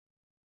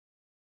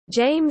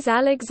James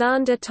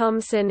Alexander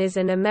Thomson is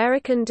an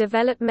American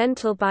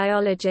developmental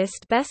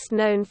biologist best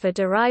known for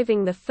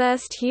deriving the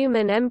first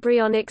human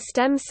embryonic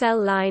stem cell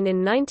line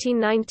in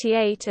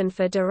 1998 and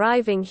for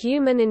deriving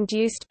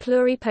human-induced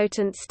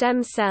pluripotent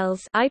stem cells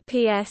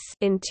 (iPS)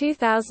 in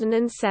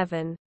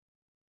 2007.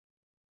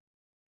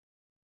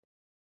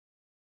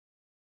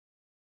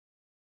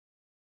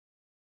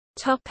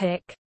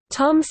 Topic: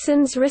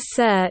 Thomson's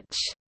research.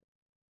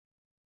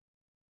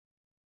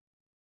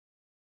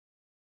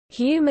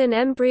 Human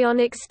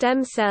embryonic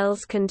stem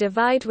cells can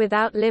divide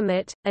without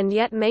limit, and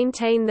yet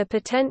maintain the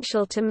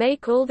potential to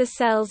make all the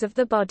cells of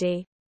the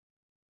body.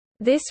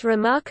 This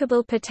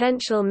remarkable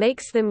potential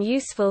makes them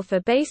useful for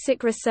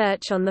basic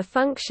research on the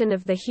function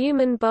of the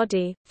human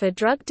body, for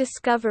drug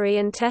discovery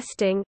and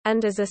testing,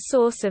 and as a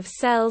source of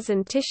cells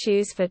and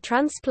tissues for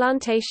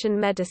transplantation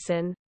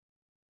medicine.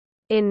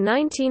 In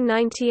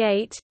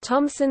 1998,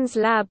 Thomson's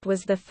lab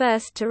was the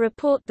first to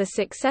report the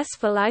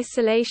successful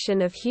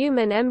isolation of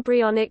human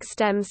embryonic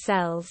stem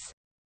cells.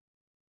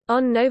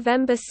 On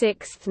November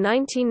 6,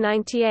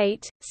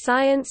 1998,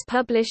 Science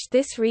published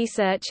this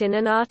research in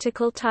an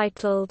article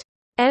titled,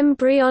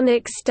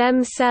 "Embryonic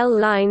Stem Cell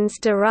Lines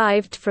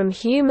Derived from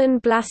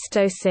Human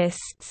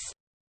Blastocysts."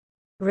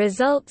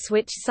 Results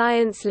which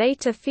Science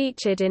later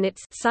featured in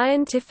its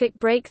Scientific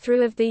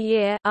Breakthrough of the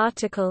Year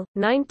article,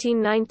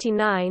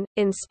 1999.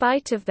 In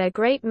spite of their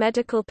great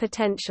medical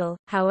potential,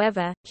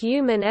 however,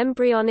 human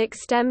embryonic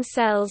stem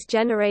cells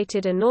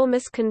generated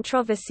enormous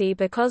controversy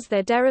because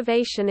their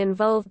derivation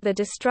involved the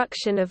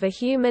destruction of a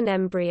human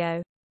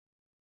embryo.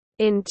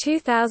 In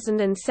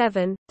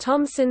 2007,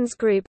 Thomson's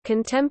group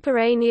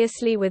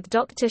contemporaneously with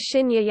Dr.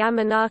 Shinya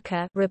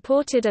Yamanaka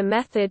reported a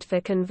method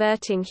for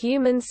converting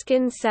human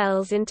skin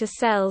cells into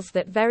cells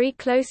that very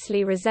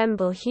closely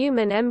resemble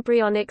human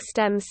embryonic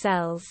stem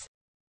cells.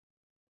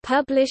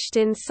 Published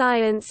in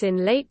Science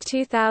in late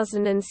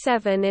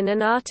 2007 in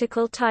an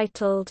article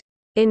titled,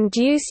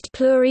 "Induced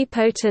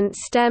Pluripotent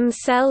Stem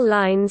Cell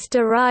Lines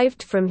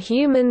Derived from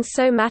Human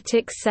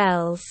Somatic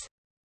Cells."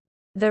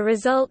 The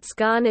results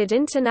garnered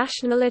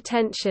international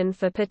attention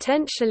for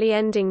potentially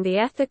ending the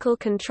ethical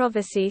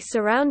controversy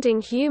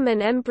surrounding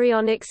human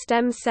embryonic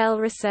stem cell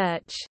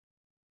research.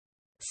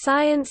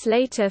 Science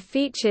later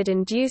featured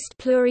induced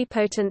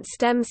pluripotent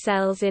stem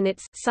cells in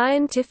its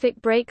Scientific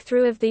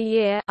Breakthrough of the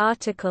Year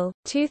article,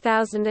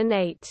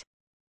 2008.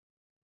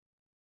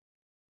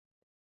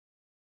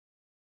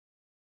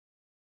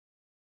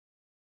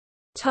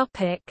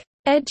 Topic: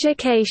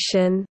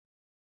 Education.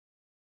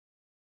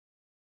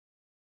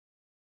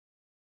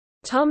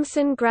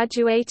 Thomson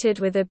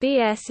graduated with a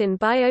B.S. in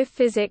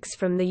biophysics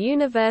from the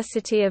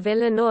University of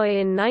Illinois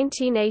in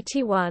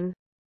 1981.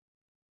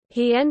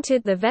 He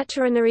entered the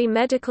Veterinary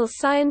Medical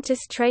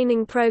Scientist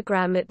Training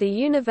Program at the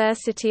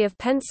University of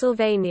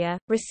Pennsylvania,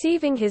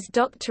 receiving his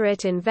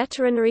doctorate in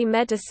veterinary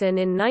medicine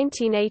in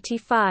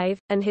 1985,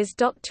 and his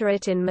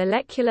doctorate in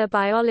molecular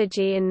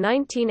biology in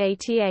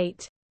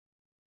 1988.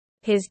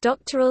 His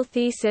doctoral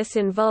thesis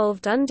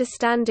involved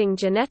understanding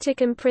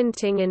genetic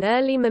imprinting in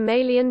early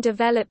mammalian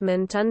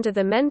development under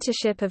the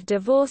mentorship of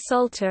Devor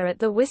Salter at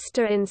the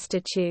Worcester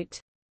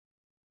Institute.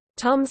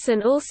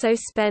 Thomson also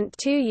spent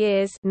 2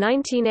 years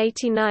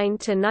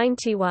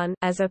 (1989–91)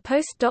 as a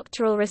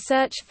postdoctoral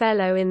research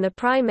fellow in the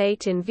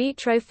Primate in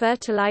Vitro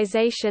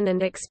Fertilization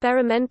and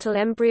Experimental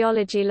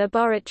Embryology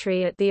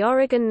Laboratory at the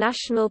Oregon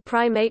National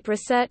Primate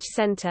Research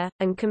Center,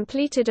 and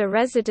completed a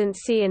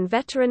residency in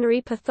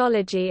veterinary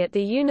pathology at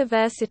the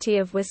University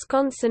of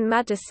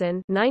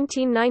Wisconsin-Madison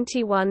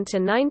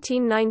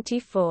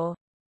 (1991–1994).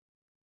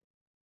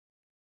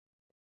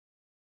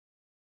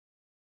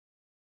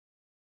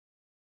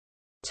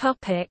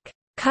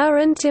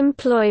 Current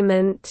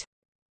employment.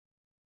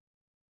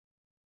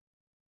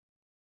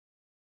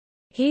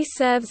 He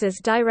serves as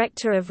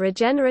Director of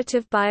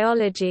Regenerative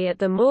Biology at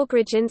the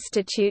Morgridge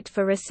Institute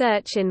for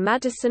Research in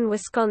Madison,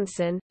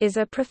 Wisconsin, is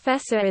a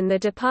professor in the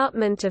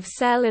Department of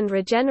Cell and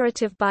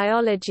Regenerative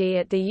Biology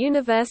at the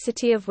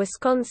University of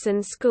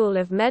Wisconsin School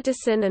of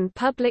Medicine and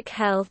Public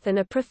Health and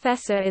a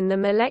professor in the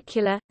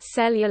Molecular,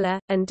 Cellular,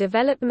 and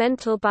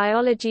Developmental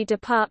Biology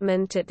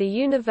Department at the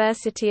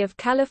University of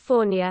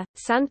California,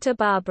 Santa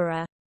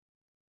Barbara.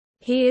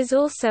 He is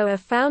also a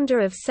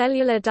founder of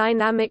Cellular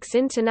Dynamics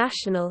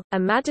International, a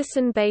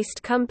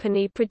Madison-based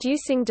company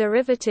producing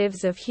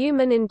derivatives of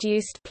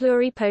human-induced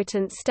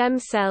pluripotent stem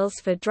cells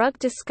for drug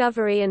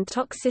discovery and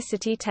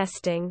toxicity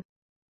testing.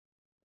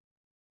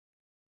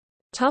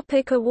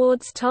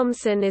 Awards.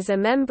 Thomson is a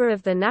member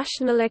of the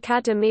National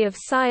Academy of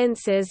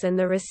Sciences and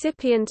the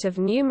recipient of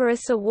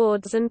numerous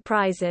awards and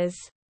prizes.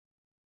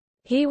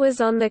 He was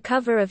on the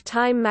cover of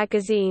Time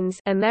magazine's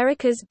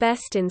America's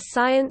Best in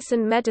Science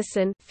and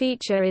Medicine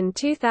feature in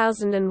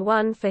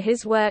 2001 for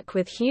his work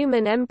with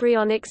human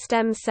embryonic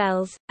stem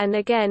cells, and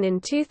again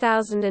in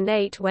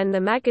 2008 when the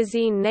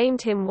magazine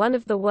named him one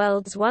of the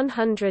world's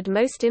 100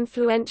 most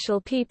influential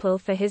people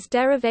for his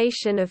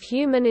derivation of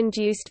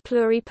human-induced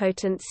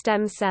pluripotent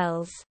stem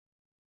cells.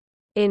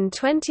 In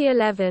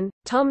 2011,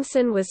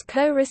 Thomson was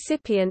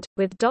co-recipient,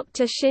 with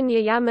Dr.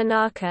 Shinya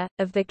Yamanaka,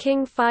 of the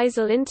King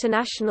Faisal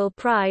International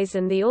Prize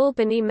and the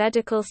Albany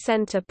Medical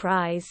Center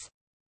Prize.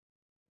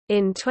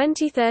 In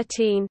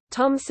 2013,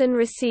 Thomson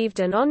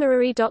received an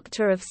honorary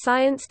Doctor of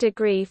Science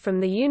degree from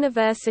the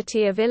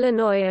University of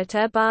Illinois at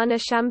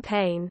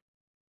Urbana-Champaign.